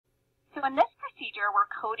So in this procedure, we're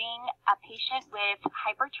coding a patient with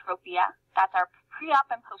hypertrophy. That's our pre-op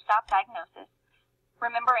and post-op diagnosis.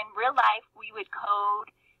 Remember, in real life, we would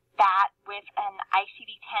code that with an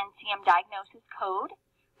ICD-10 CM diagnosis code.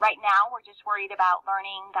 Right now, we're just worried about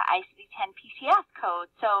learning the ICD-10 PCS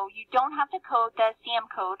code. So you don't have to code the CM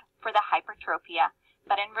code for the hypertrophy,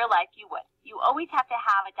 but in real life, you would. You always have to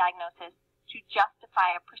have a diagnosis to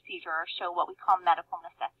justify a procedure or show what we call medical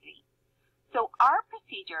necessity. So our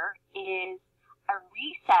procedure is a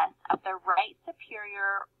recess of the right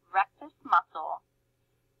superior rectus muscle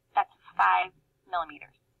that's 5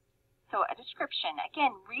 millimeters. So a description,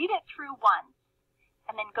 again, read it through once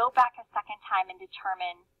and then go back a second time and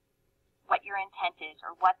determine what your intent is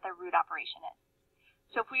or what the root operation is.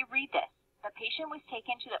 So if we read this, the patient was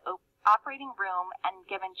taken to the operating room and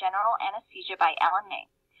given general anesthesia by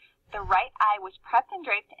LMA. The right eye was prepped and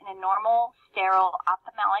draped in a normal, sterile,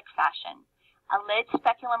 ophthalmic fashion. A lid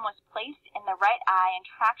speculum was placed in the right eye and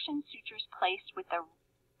traction sutures placed with the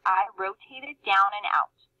eye rotated down and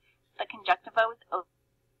out. The conjunctiva was open.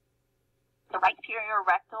 The right superior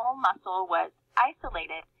rectal muscle was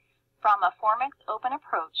isolated from a formex open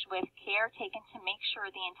approach with care taken to make sure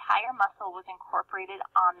the entire muscle was incorporated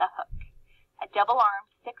on the hook. A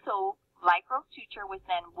double-armed 6-0 vicryl suture was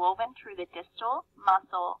then woven through the distal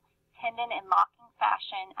muscle tendon in locking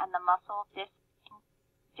fashion and the muscle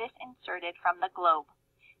disinserted from the globe.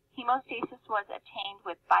 Hemostasis was obtained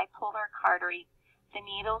with bipolar cautery. The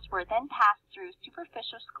needles were then passed through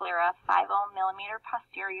superficial sclera 50 millimeter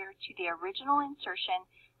posterior to the original insertion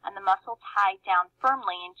and the muscle tied down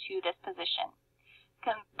firmly into this position.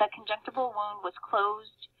 The conjunctival wound was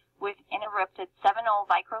closed with interrupted 7-0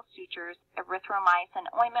 vicryl sutures. Erythromycin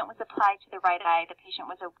ointment was applied to the right eye. The patient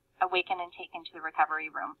was awakened and taken to the recovery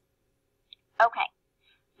room. Okay,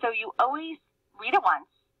 so you always read it once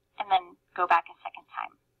and then go back a second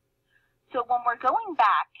time. So when we're going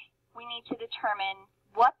back, we need to determine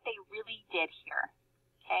what they really did here,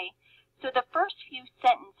 okay? So the first few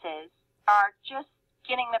sentences are just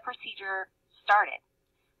getting the procedure started,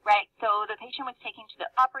 right? So the patient was taken to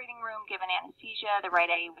the operating room, given anesthesia, the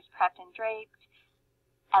right eye was prepped and draped,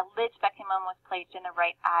 a lid speculum was placed in the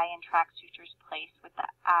right eye and track sutures placed with the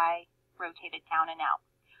eye rotated down and out.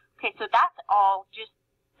 Okay, so that's all just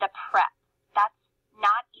the prep. That's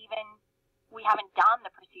not even, we haven't done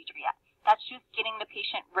the procedure yet. That's just getting the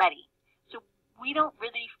patient ready. So we don't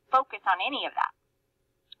really focus on any of that.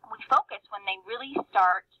 We focus when they really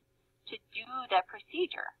start to do the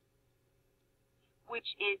procedure,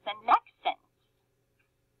 which is the next sentence.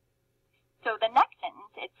 So the next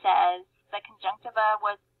sentence, it says the conjunctiva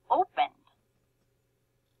was opened.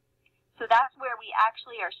 So that's where we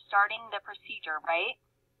actually are starting the procedure, right?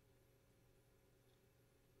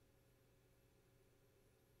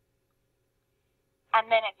 And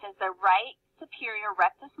then it says the right superior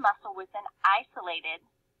rectus muscle was then isolated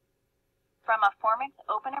from a formex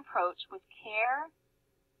open approach with care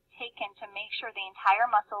taken to make sure the entire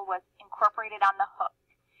muscle was incorporated on the hook.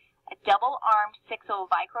 A double-armed 6-0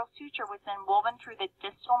 vicryl suture was then woven through the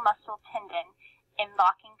distal muscle tendon in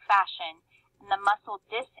locking fashion, and the muscle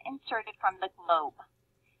disinserted from the globe.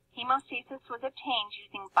 Hemostasis was obtained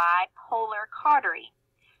using bipolar cautery.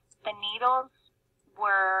 The needles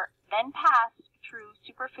were then passed through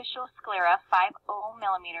superficial sclera 50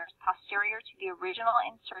 millimeters posterior to the original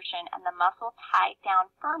insertion and the muscle tied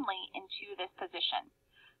down firmly into this position.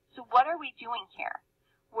 So what are we doing here?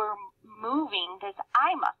 We're moving this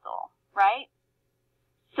eye muscle, right?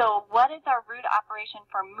 So what is our root operation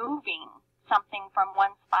for moving something from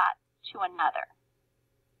one spot to another?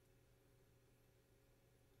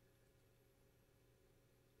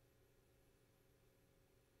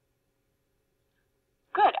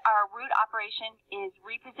 Good, our root operation is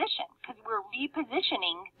reposition because we're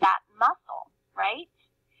repositioning that muscle, right?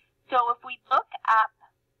 So if we look up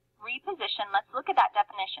reposition, let's look at that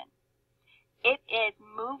definition. It is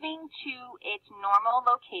moving to its normal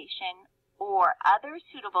location or other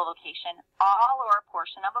suitable location, all or a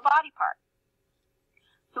portion of a body part.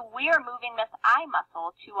 So we are moving this eye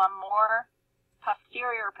muscle to a more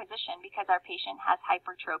posterior position because our patient has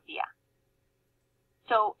hypertrophy.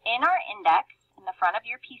 So in our index, in the front of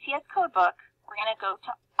your PCS code book, we're going to go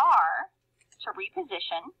to R to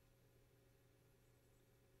reposition.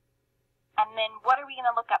 And then what are we going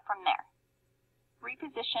to look up from there?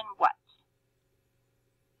 Reposition what?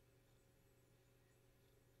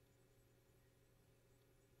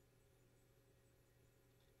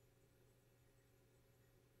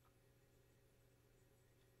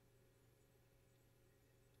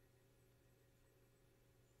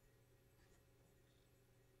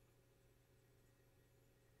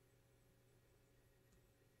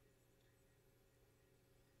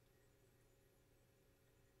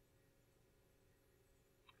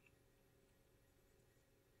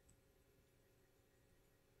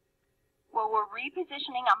 Well, we're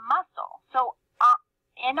repositioning a muscle. So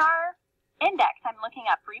in our index, I'm looking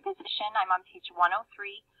up reposition. I'm on page 103,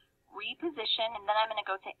 reposition, and then I'm going to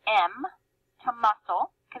go to M, to muscle,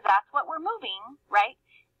 because that's what we're moving, right?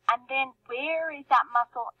 And then where is that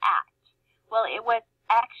muscle at? Well, it was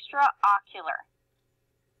extraocular.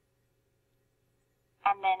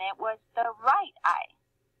 And then it was the right eye.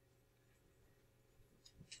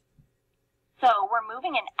 So we're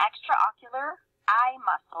moving an extraocular eye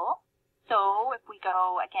muscle. So if we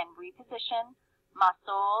go, again, reposition,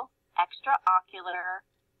 muscle, extraocular,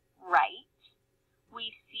 right,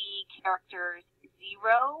 we see characters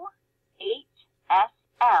 0, 8,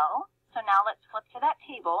 SL. So now let's flip to that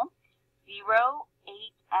table. 0, 8,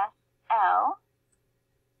 SL.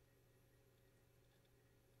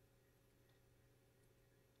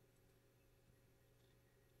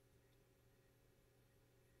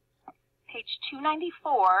 Page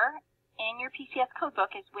 294 in your PCS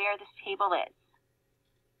codebook is where this table is.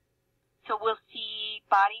 So we'll see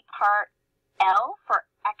body part L for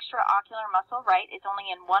extraocular muscle, right, is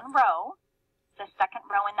only in one row, the second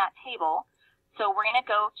row in that table. So we're going to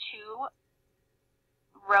go to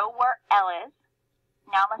row where L is.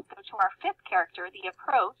 Now let's go to our fifth character, the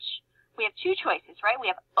approach. We have two choices, right?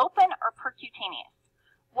 We have open or percutaneous.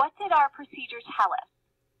 What did our procedure tell us?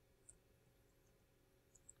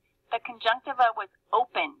 The conjunctiva was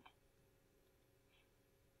opened.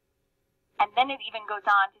 And then it even goes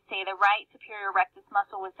on to say the right superior rectus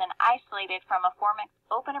muscle was then isolated from a formex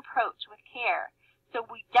open approach with care. So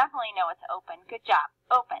we definitely know it's open. Good job.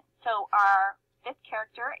 Open. So our fifth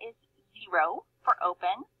character is 0 for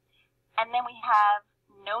open. And then we have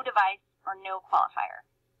no device or no qualifier.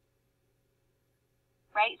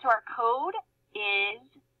 Right? So our code is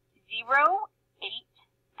 0,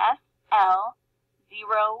 8, SL,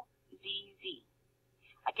 0, ZZ.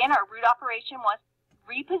 Again, our root operation was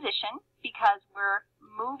reposition because we're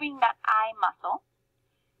moving that eye muscle.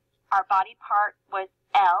 Our body part was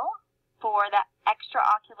L for the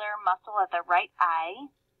extraocular muscle of the right eye.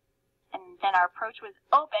 And then our approach was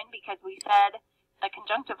open because we said the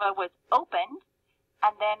conjunctiva was opened,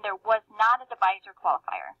 and then there was not a device or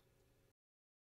qualifier.